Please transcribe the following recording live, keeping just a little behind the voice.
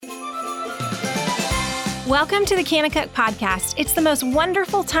Welcome to the Kanakuk Podcast. It's the most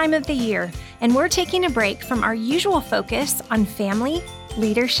wonderful time of the year, and we're taking a break from our usual focus on family,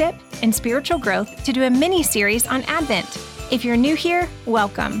 leadership, and spiritual growth to do a mini-series on Advent. If you're new here,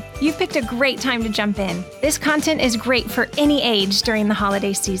 welcome. You've picked a great time to jump in. This content is great for any age during the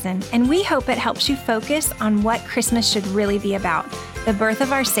holiday season, and we hope it helps you focus on what Christmas should really be about, the birth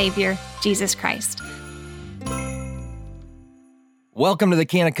of our Savior, Jesus Christ. Welcome to the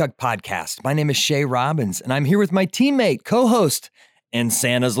Kanakuk Podcast. My name is Shay Robbins, and I'm here with my teammate, co-host, and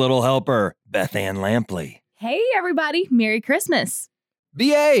Santa's little helper, Beth Ann Lampley. Hey, everybody. Merry Christmas.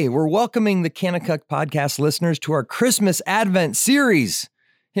 BA, we're welcoming the Kanakuk Podcast listeners to our Christmas Advent series.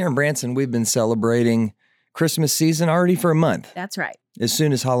 Here in Branson, we've been celebrating Christmas season already for a month. That's right. As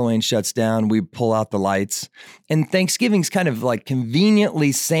soon as Halloween shuts down, we pull out the lights. And Thanksgiving's kind of like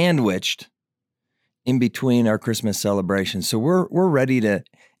conveniently sandwiched in between our Christmas celebrations. So we're ready to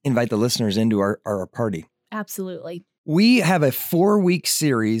invite the listeners into our party. Absolutely. We have a 4-week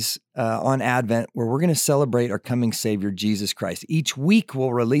series on Advent where we're going to celebrate our coming Savior, Jesus Christ. Each week,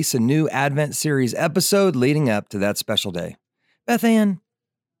 we'll release a new Advent series episode leading up to that special day. Beth Ann,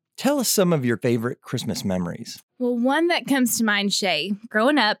 tell us some of your favorite Christmas memories. Well, one that comes to mind, Shay,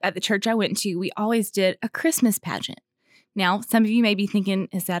 growing up at the church I went to, we always did a Christmas pageant. Now, some of you may be thinking,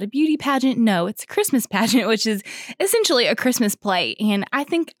 is that a beauty pageant? No, it's a Christmas pageant, which is essentially a Christmas play. And I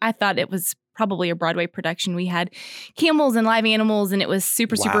thought it was probably a Broadway production. We had camels and live animals, and it was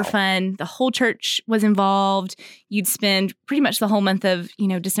super fun. The whole church was involved. You'd spend pretty much the whole month of,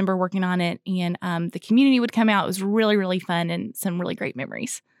 December working on it. And the community would come out. It was really, really fun and some really great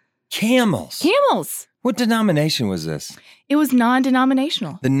memories. Camels. What denomination was this? It was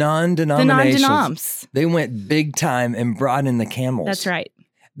non-denominational. The non-denominations. The non-denoms. They went big time and brought in the camels. That's right.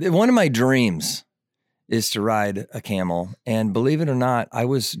 One of my dreams is to ride a camel. And believe it or not, I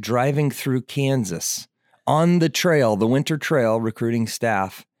was driving through Kansas on the trail, the winter trail, recruiting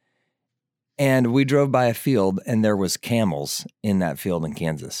staff. And we drove by a field and there was camels in that field in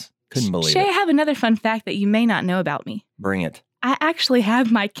Kansas. Couldn't believe Shay, it. I have another fun fact that you may not know about me. Bring it. I actually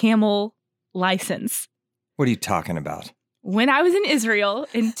have my camel license. What are you talking about? When I was in Israel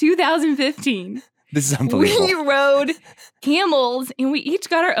in 2015, this is unbelievable. We rode camels and we each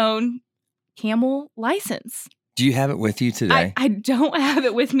got our own camel license. Do you have it with you today? I don't have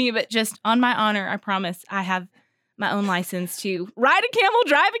it with me, but just on my honor, I promise I have my own license to ride a camel,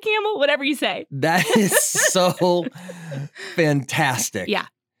 drive a camel, whatever you say. That is so fantastic. Yeah.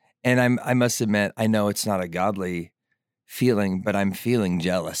 And I must admit, I know it's not a godly feeling, but I'm feeling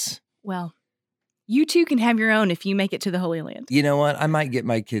jealous. Well, you too can have your own if you make it to the Holy Land. You know what? I might get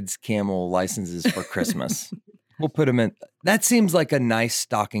my kids camel licenses for Christmas. We'll put them in. That seems like a nice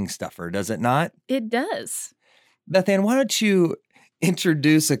stocking stuffer, does it not? It does. Beth Ann, why don't you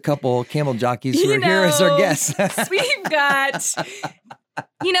introduce a couple camel jockeys who are here as our guests? We've got, it's kind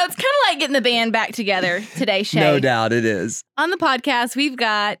of like getting the band back together today, Shay. No doubt it is. On the podcast, we've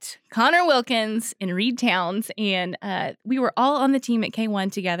got Connor Wilkins and Reid Towns, and we were all on the team at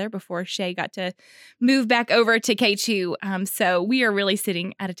K1 together before Shay got to move back over to K2. So we are really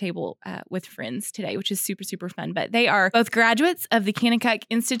sitting at a table with friends today, which is super, super fun. But they are both graduates of the Kanakuk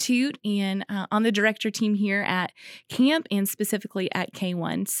Institute and on the director team here at camp and specifically at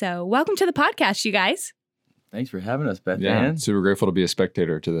K1. So welcome to the podcast, you guys. Thanks for having us, Beth Yeah, Ann. super grateful to be a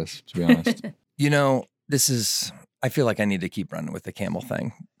spectator to this, to be honest. I feel like I need to keep running with the camel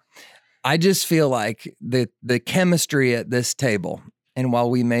thing. I just feel like the chemistry at this table, and while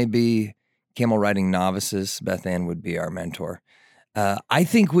we may be camel riding novices, Beth Ann would be our mentor. I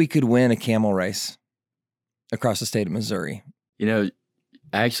think we could win a camel race across the state of Missouri. I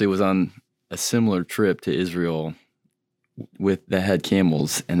actually was on a similar trip to Israel that had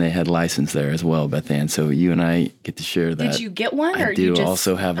camels, and they had license there as well, Beth Ann. So you and I get to share that. Did you get one? I do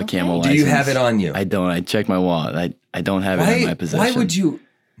also have a camel license. Do you have it on you? I don't. I checked my wallet. I don't have it in my possession. Why would you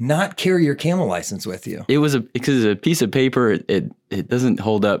not carry your camel license with you? It was because it's a piece of paper. It doesn't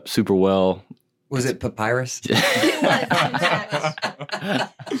hold up super well. Was it papyrus? It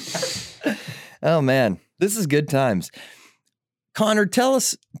was. Oh man, this is good times. Connor, tell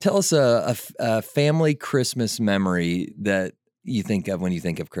us a family Christmas memory that you think of when you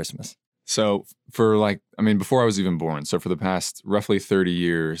think of Christmas. So before I was even born, so for the past roughly 30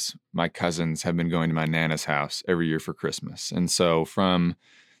 years, my cousins have been going to my Nana's house every year for Christmas. And so from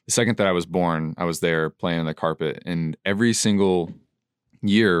the second that I was born, I was there playing on the carpet. And every single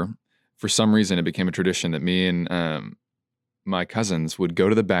year, for some reason, it became a tradition that me and my cousins would go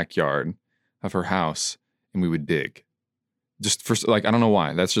to the backyard of her house and we would dig. just for like, I don't know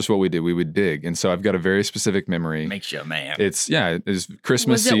why. That's just what we did. We would dig. And so I've got a very specific memory. Makes you a man. It's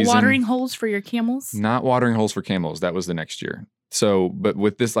Christmas season. Was it watering holes for your camels? Not watering holes for camels. That was the next year. So, but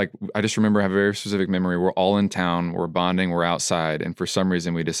with this, like, I just remember I have a very specific memory. We're all in town. We're bonding. We're outside. And for some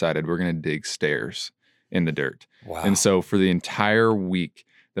reason, we decided we're going to dig stairs in the dirt. Wow. And so for the entire week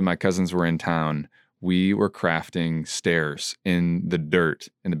that my cousins were in town, we were crafting stairs in the dirt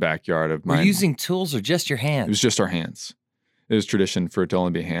in the backyard of Were my... you using tools or just your hands? It was just our hands. It was tradition for it to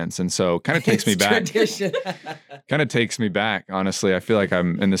only be hands. And so kind of takes me back. Tradition. Kind of takes me back, honestly. I feel like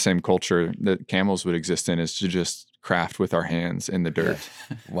I'm in the same culture that camels would exist in, is to just craft with our hands in the dirt.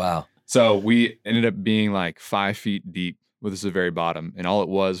 Wow. So we ended up being like 5 feet deep with the very bottom. And all it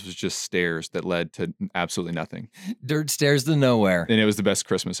was just stairs that led to absolutely nothing. Dirt stairs to nowhere. And it was the best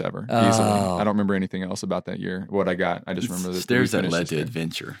Christmas ever. Easily. I don't remember anything else about that year, what I got. I just remember the stairs that led to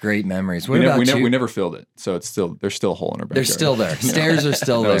adventure. Great memories. We What about you? We never filled it. So it's still, there's still a hole in our backyard. They're still there. Stairs are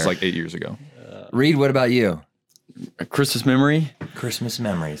still That there. was like 8 years ago. Reid, what about you? A Christmas memory? Christmas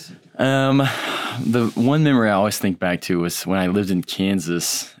memories. The one memory I always think back to was when I lived in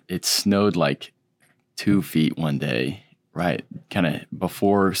Kansas. It snowed like 2 feet one day, right? Kind of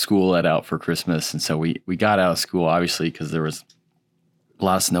before school let out for Christmas. And so we got out of school, obviously, because there was a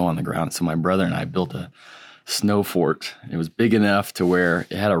lot of snow on the ground. So my brother and I built a snow fort. It was big enough to where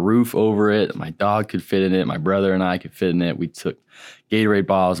it had a roof over it. My dog could fit in it. My brother and I could fit in it. We took Gatorade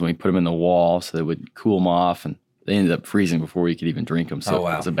bottles and we put them in the wall so they would cool them off. And they ended up freezing before we could even drink them. So It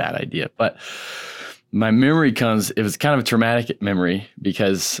was a bad idea. But my memory it was kind of a traumatic memory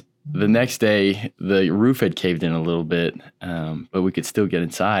because the next day the roof had caved in a little bit, but we could still get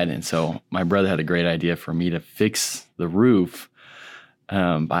inside. And so my brother had a great idea for me to fix the roof.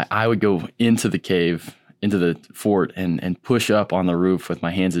 I would go into the cave, into the fort and push up on the roof with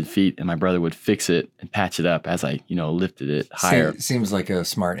my hands and feet, and my brother would fix it and patch it up as I, lifted it higher. Seems like a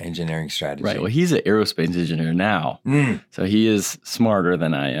smart engineering strategy. Right. Well, he's an aerospace engineer now, so he is smarter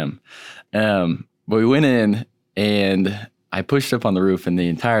than I am. But we went in and I pushed up on the roof and the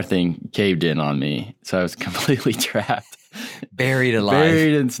entire thing caved in on me. So I was completely trapped. Buried alive.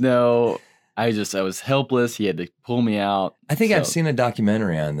 Buried in snow. I was helpless. He had to pull me out. I think I've seen a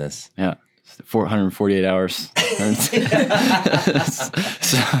documentary on this. Yeah. 448 hours. Something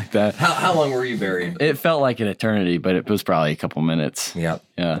like that. How long were you buried? It felt like an eternity, but it was probably a couple minutes. Yep.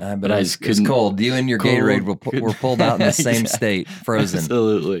 Yeah. But I just couldn't. It's cold. You and your Gatorade were pulled out in the same state, frozen.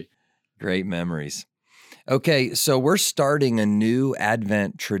 Absolutely. Great memories. Okay, so we're starting a new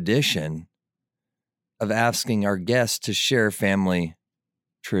Advent tradition of asking our guests to share family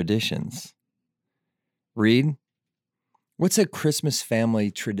traditions. Reid, what's a Christmas family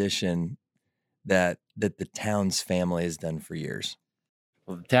tradition that the Towns family has done for years?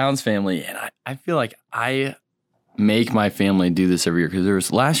 Well, the Towns family, and I feel like I make my family do this every year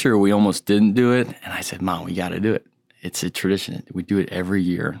because last year we almost didn't do it, and I said, Mom, we got to do it. It's a tradition. We do it every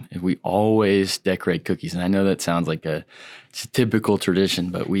year. And we always decorate cookies. And I know that sounds like it's a typical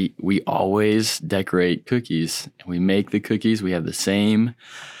tradition, but we always decorate cookies. And we make the cookies. We have the same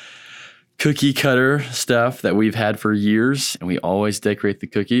cookie cutter stuff that we've had for years. And we always decorate the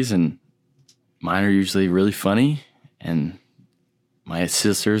cookies. And mine are usually really funny. And my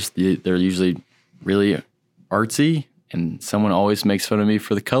sisters, they're usually really artsy. And someone always makes fun of me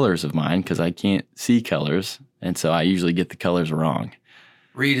for the colors of mine because I can't see colors. And so I usually get the colors wrong.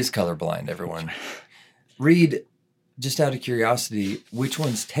 Reid is colorblind, everyone. Reid, just out of curiosity, which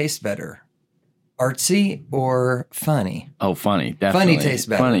ones taste better? Artsy or funny? Oh, funny. Definitely. Funny tastes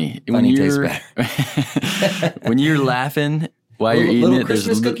better. Funny tastes better. When you're laughing while you're eating little it,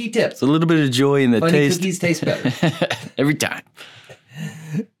 Christmas there's cookie tips. It's a little bit of joy in the funny taste. Cookies taste better. Every time.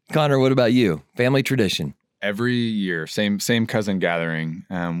 Connor, what about you? Family tradition. Every year, same cousin gathering,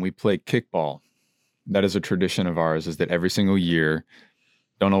 we play kickball. That is a tradition of ours, is that every single year,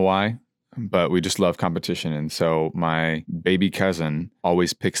 don't know why, but we just love competition. And so my baby cousin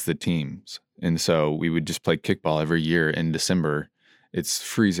always picks the teams. And so we would just play kickball every year in December. It's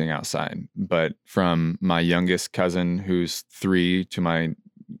freezing outside. But from my youngest cousin, who's 3, to my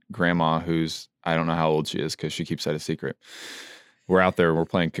grandma, who's, I don't know how old she is because she keeps that a secret. We're out there. We're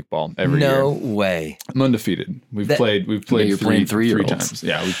playing kickball every year. No way. I'm undefeated. We've played you're playing three times.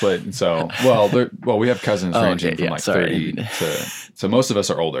 Yeah, we played. So we have cousins ranging from 30 to. So most of us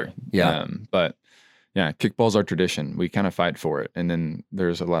are older. Yeah. But yeah, kickball's our tradition. We kind of fight for it, and then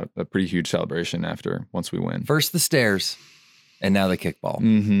there's a pretty huge celebration once we win. First the stairs, and now the kickball.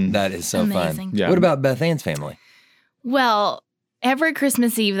 Mm-hmm. That is so Amazing. fun. Yeah. What about Beth Ann's family? Well, every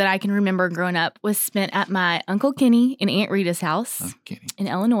Christmas Eve that I can remember growing up was spent at my Uncle Kenny and Aunt Rita's house in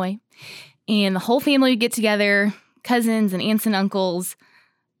Illinois. And the whole family would get together, cousins and aunts and uncles.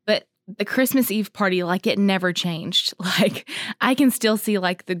 But the Christmas Eve party, like, it never changed. Like, I can still see,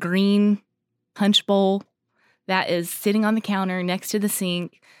 like, the green punch bowl that is sitting on the counter next to the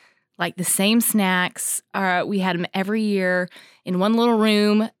sink, like the same snacks. We had them every year in one little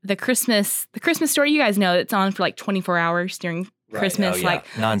room. The Christmas story, you guys know, it's on for like 24 hours during Christmas. Oh, yeah. Like,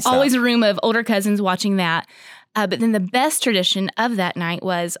 Nonstop. always a room of older cousins watching that. But then the best tradition of that night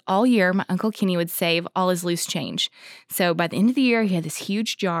was all year, my Uncle Kenny would save all his loose change. So by the end of the year, he had this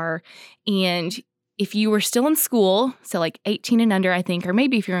huge jar. And if you were still in school, so like 18 and under, I think, or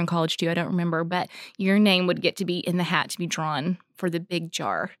maybe if you're in college too, I don't remember, but your name would get to be in the hat to be drawn for the big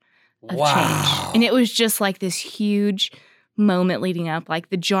jar of change. And it was just like this huge moment leading up. Like,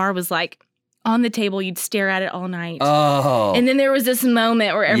 the jar was like on the table. You'd stare at it all night. Oh. And then there was this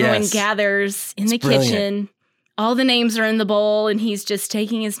moment where everyone gathers in the kitchen. All the names are in the bowl, and he's just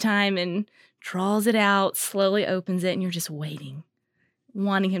taking his time and draws it out, slowly opens it, and you're just waiting,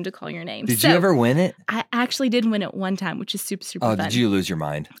 wanting him to call your name. Did you ever win it? I actually did win it one time, which is super, super fun. Oh, did you lose your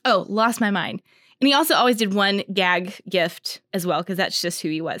mind? Oh, lost my mind. And he also always did one gag gift as well, because that's just who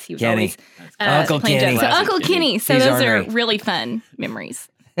he was. He was Kenny. always Uncle playing Kenny. jokes. So Uncle Kenny. So He's those ornery. are really fun memories.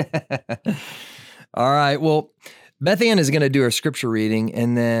 All right. Well, Beth Ann is going to do our scripture reading,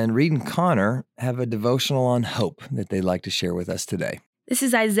 and then Reid and Connor have a devotional on hope that they'd like to share with us today. This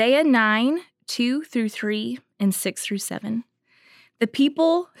is Isaiah 9, 2-3, and 6-7. The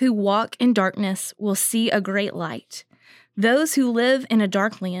people who walk in darkness will see a great light. Those who live in a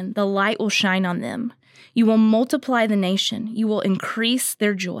dark land, the light will shine on them. You will multiply the nation. You will increase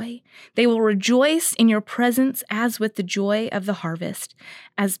their joy. They will rejoice in your presence as with the joy of the harvest,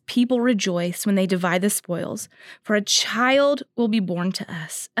 as people rejoice when they divide the spoils. For a child will be born to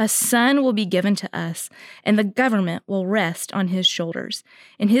us, a son will be given to us, and the government will rest on his shoulders.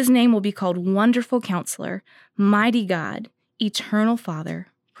 And his name will be called Wonderful Counselor, Mighty God, Eternal Father,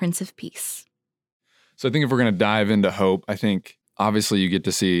 Prince of Peace. So I think if we're going to dive into hope, I think obviously you get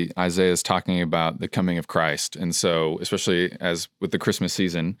to see Isaiah's talking about the coming of Christ. And so especially as with the Christmas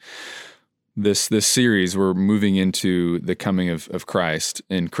season, this series, we're moving into the coming of Christ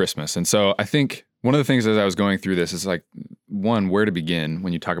in Christmas. And so I think one of the things as I was going through this is like, one, where to begin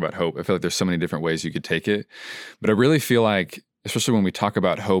when you talk about hope. I feel like there's so many different ways you could take it. But I really feel like, especially when we talk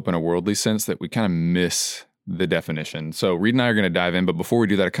about hope in a worldly sense, that we kind of miss the definition. So Reid and I are going to dive in, but before we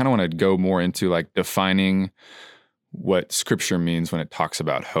do that, I kind of want to go more into like defining what Scripture means when it talks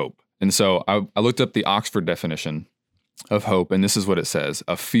about hope. And so I looked up the Oxford definition of hope, and this is what it says: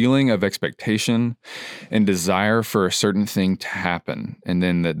 a feeling of expectation and desire for a certain thing to happen. And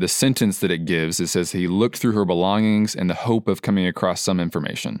then the sentence that it gives, it says, he looked through her belongings in the hope of coming across some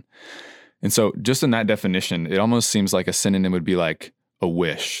information. And so just in that definition, it almost seems like a synonym would be like a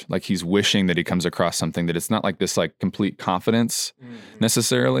wish, like he's wishing that he comes across something, that it's not like this like complete confidence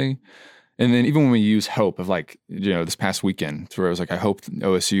necessarily. And then even when we use hope of like, you know, this past weekend where I was like, I hope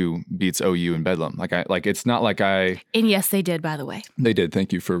OSU beats OU in Bedlam. It's not like And yes, they did, by the way. They did.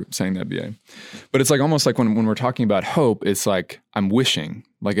 Thank you for saying that, BA. But it's like almost like when we're talking about hope, it's like I'm wishing.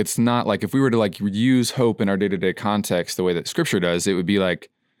 Like it's not like if we were to like use hope in our day-to-day context the way that Scripture does, it would be like,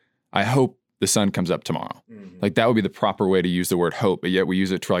 I hope the sun comes up tomorrow. Like that would be the proper way to use the word hope. But yet we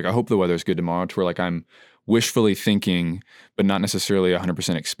use it to like, I hope the weather's good tomorrow, to where like I'm wishfully thinking, but not necessarily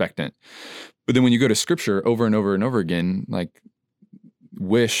 100% expectant. But then when you go to Scripture over and over and over again, like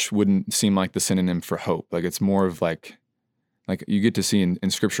wish wouldn't seem like the synonym for hope. Like it's more of like you get to see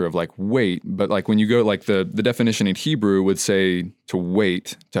in Scripture of like wait, but like when you go like the definition in Hebrew would say to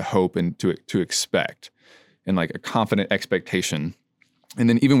wait, to hope, and to expect, and like a confident expectation. And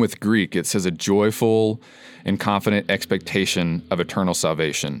then even with Greek, it says a joyful and confident expectation of eternal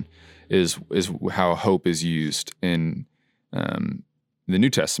salvation is how hope is used in the New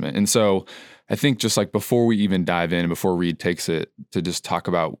Testament. And so I think just like before we even dive in, before Reid takes it to just talk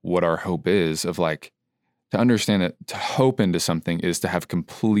about what our hope is, of like to understand that to hope into something is to have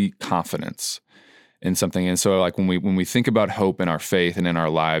complete confidence in something. And so like when we think about hope in our faith and in our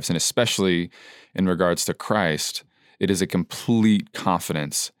lives, and especially in regards to Christ, it is a complete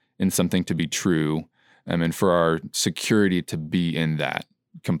confidence in something to be true, and for our security to be in that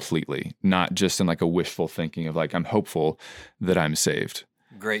completely, not just in like a wishful thinking of like, I'm hopeful that I'm saved.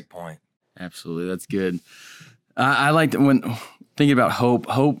 Great point. Absolutely. That's good. I like that when thinking about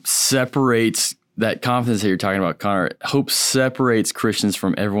hope separates that confidence that you're talking about, Connor. Hope separates Christians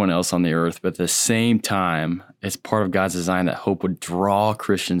from everyone else on the earth, but at the same time, it's part of God's design that hope would draw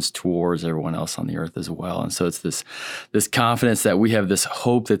Christians towards everyone else on the earth as well. And so it's this confidence that we have this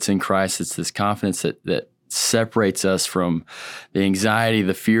hope that's in Christ. It's this confidence that separates us from the anxiety,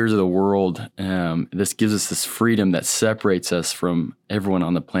 the fears of the world. This gives us this freedom that separates us from everyone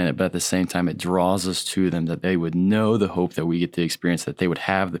on the planet, but at the same time, it draws us to them, that they would know the hope that we get to experience, that they would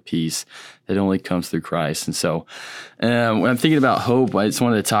have the peace that only comes through Christ. And so when I'm thinking about hope, I just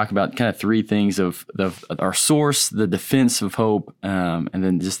wanted to talk about kind of three things of our source, the defense of hope, and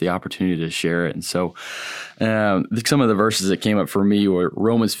then just the opportunity to share it. And so some of the verses that came up for me were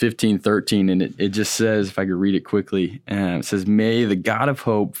Romans 15:13, and it just says, if I could read it quickly, it says, "May the God of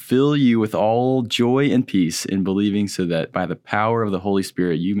hope fill you with all joy and peace in believing, so that by the power of the Holy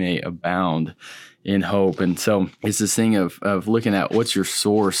Spirit you may abound in hope." And so it's this thing of looking at what's your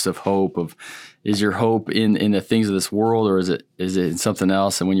source of hope. Is your hope in the things of this world, or is it in something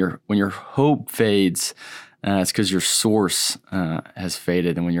else? And when your hope fades, it's because your source has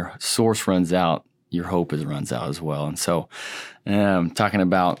faded, and when your source runs out, your hope runs out as well. And so talking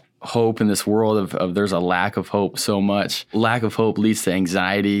about hope in this world of there's a lack of hope so much. Lack of hope leads to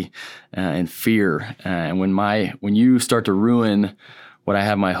anxiety and fear. And when you start to ruin what I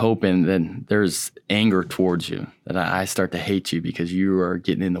have my hope in, then there's anger towards you, that I start to hate you because you are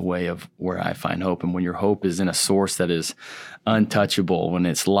getting in the way of where I find hope. And when your hope is in a source that is untouchable, when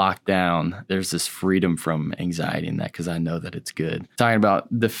it's locked down, there's this freedom from anxiety in that, because I know that it's good. Talking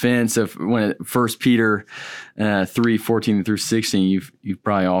about defense of 1 Peter 3:14 through 16, you've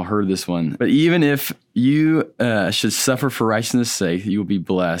probably all heard this one. "But even if you should suffer for righteousness' sake, you will be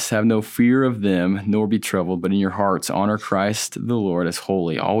blessed. Have no fear of them, nor be troubled, but in your hearts honor Christ the Lord as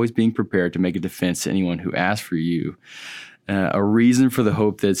holy, always being prepared to make a defense to anyone who asks for you a reason for the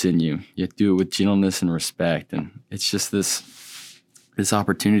hope that's in you. Yet do it with gentleness and respect." And it's just this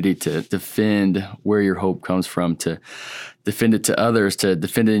opportunity to defend where your hope comes from, to defend it to others, to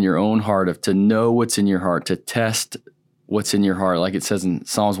defend it in your own heart, to know what's in your heart, to test what's in your heart, like it says in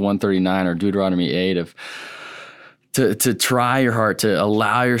Psalms 139 or Deuteronomy 8, to try your heart, to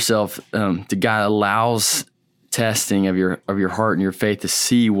allow yourself, to God allows testing of your heart and your faith to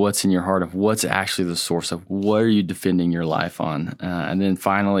see what's in your heart, of what's actually the source of what are you defending your life on. And then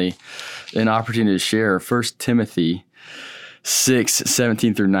finally, an opportunity to share. 1 Timothy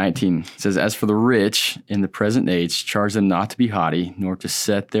 6:17 through 19 says, "As for the rich in the present age, charge them not to be haughty, nor to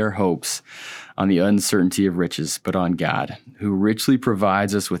set their hopes on the uncertainty of riches, but on God, who richly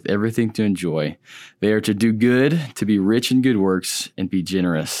provides us with everything to enjoy. They are to do good, to be rich in good works, and be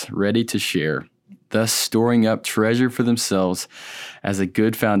generous, ready to share, thus storing up treasure for themselves as a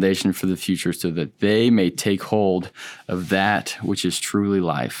good foundation for the future, so that they may take hold of that which is truly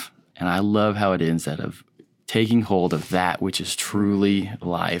life." And I love how it ends that, of taking hold of that which is truly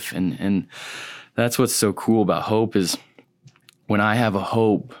life. And that's what's so cool about hope, is when I have a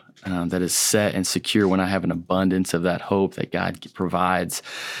hope that is set and secure, when I have an abundance of that hope that God provides,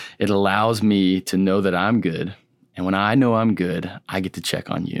 it allows me to know that I'm good. And when I know I'm good, I get to check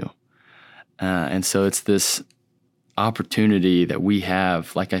on you. And so it's this opportunity that we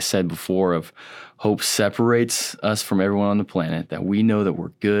have, like I said before, of hope separates us from everyone on the planet, that we know that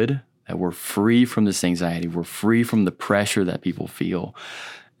we're good, that we're free from this anxiety, we're free from the pressure that people feel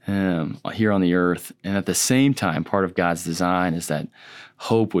here on the earth. And at the same time, part of God's design is that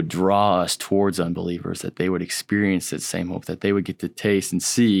hope would draw us towards unbelievers, that they would experience that same hope, that they would get to taste and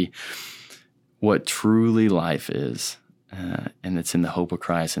see what truly life is. And it's in the hope of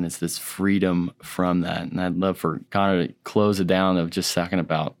Christ, and it's this freedom from that. And I'd love for Connor to close it down of just talking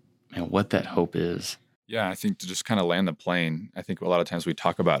about what that hope is. Yeah, I think to just kind of land the plane, I think a lot of times we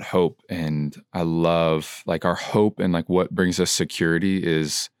talk about hope, and I love like our hope and like what brings us security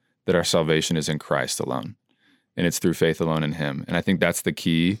is that our salvation is in Christ alone, and it's through faith alone in Him. And I think that's the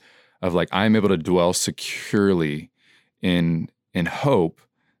key of like I'm able to dwell securely in hope,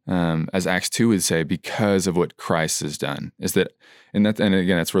 as Acts 2 would say, because of what Christ has done. Is that, and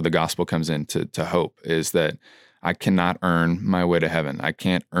again, that's where the gospel comes in to hope, is that I cannot earn my way to heaven. I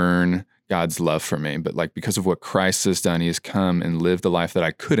can't earn God's love for me, but like because of what Christ has done, He has come and lived the life that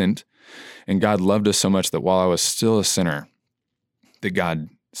I couldn't. And God loved us so much that while I was still a sinner, that God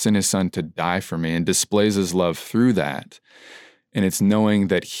sent His Son to die for me, and displays His love through that. And it's knowing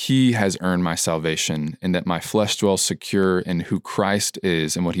that He has earned my salvation, and that my flesh dwells secure in who Christ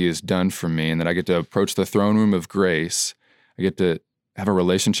is and what He has done for me, and that I get to approach the throne room of grace. I get to have a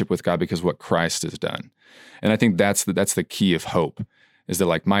relationship with God because of what Christ has done. And I think that's the key of hope, is that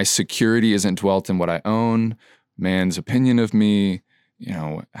like my security isn't dwelt in what I own, man's opinion of me,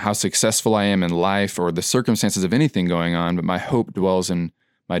 how successful I am in life, or the circumstances of anything going on, but my hope dwells in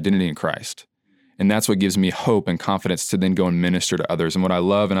my identity in Christ. And that's what gives me hope and confidence to then go and minister to others. And what I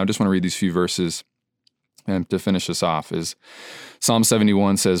love, and I just want to read these few verses to finish this off, is Psalm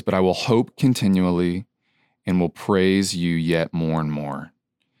 71 says, "But I will hope continually and will praise you yet more and more.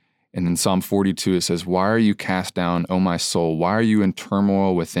 And in Psalm 42, it says, why are you cast down, O my soul? Why are you in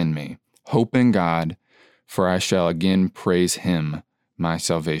turmoil within me? Hope in God, for I shall again praise him, my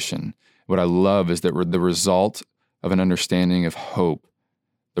salvation. What I love is that the result of an understanding of hope,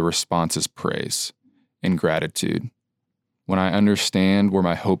 the response is praise and gratitude. When I understand where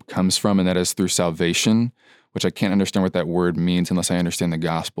my hope comes from, and that is through salvation, which I can't understand what that word means unless I understand the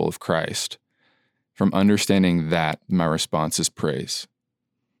gospel of Christ. From understanding that, my response is praise.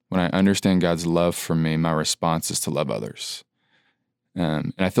 When I understand God's love for me, my response is to love others.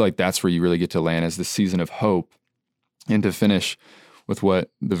 And I feel like that's where you really get to land as the season of hope. And to finish with what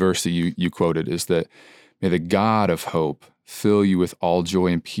the verse that you quoted is that, may the God of hope fill you with all joy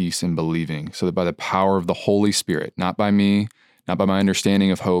and peace in believing, so that by the power of the Holy Spirit, not by me, not by my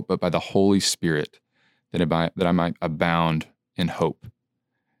understanding of hope, but by the Holy Spirit, that I might abound in hope.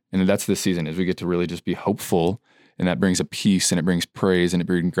 And that's this season, is we get to really just be hopeful, and that brings a peace, and it brings praise, and it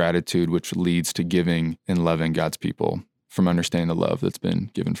brings gratitude, which leads to giving and loving God's people from understanding the love that's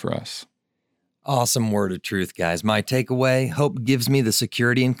been given for us. Awesome word of truth, guys. My takeaway, hope gives me the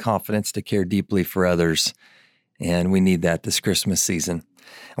security and confidence to care deeply for others. And we need that this Christmas season.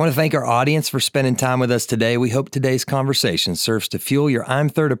 I want to thank our audience for spending time with us today. We hope today's conversation serves to fuel your I'm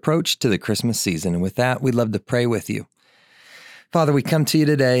Third approach to the Christmas season. And with that, we'd love to pray with you. Father, we come to you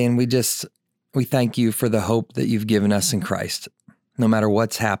today and we thank you for the hope that you've given us in Christ. No matter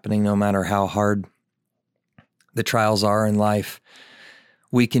what's happening, no matter how hard the trials are in life,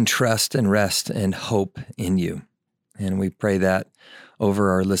 we can trust and rest and hope in you. And we pray that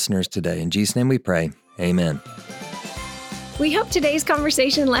over our listeners today. In Jesus' name we pray. Amen. We hope today's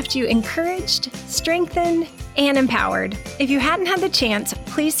conversation left you encouraged, strengthened, and empowered. If you hadn't had the chance,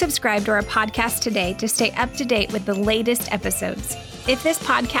 please subscribe to our podcast today to stay up to date with the latest episodes. If this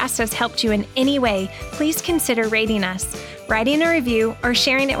podcast has helped you in any way, please consider rating us, writing a review, or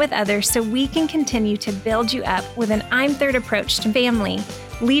sharing it with others so we can continue to build you up with an I'm Third approach to family,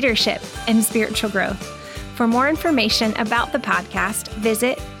 leadership, and spiritual growth. For more information about the podcast,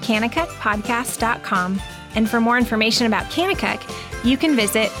 visit kanakukpodcast.com. And for more information about Kanakuk, you can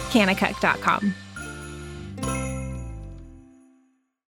visit kanakuk.com.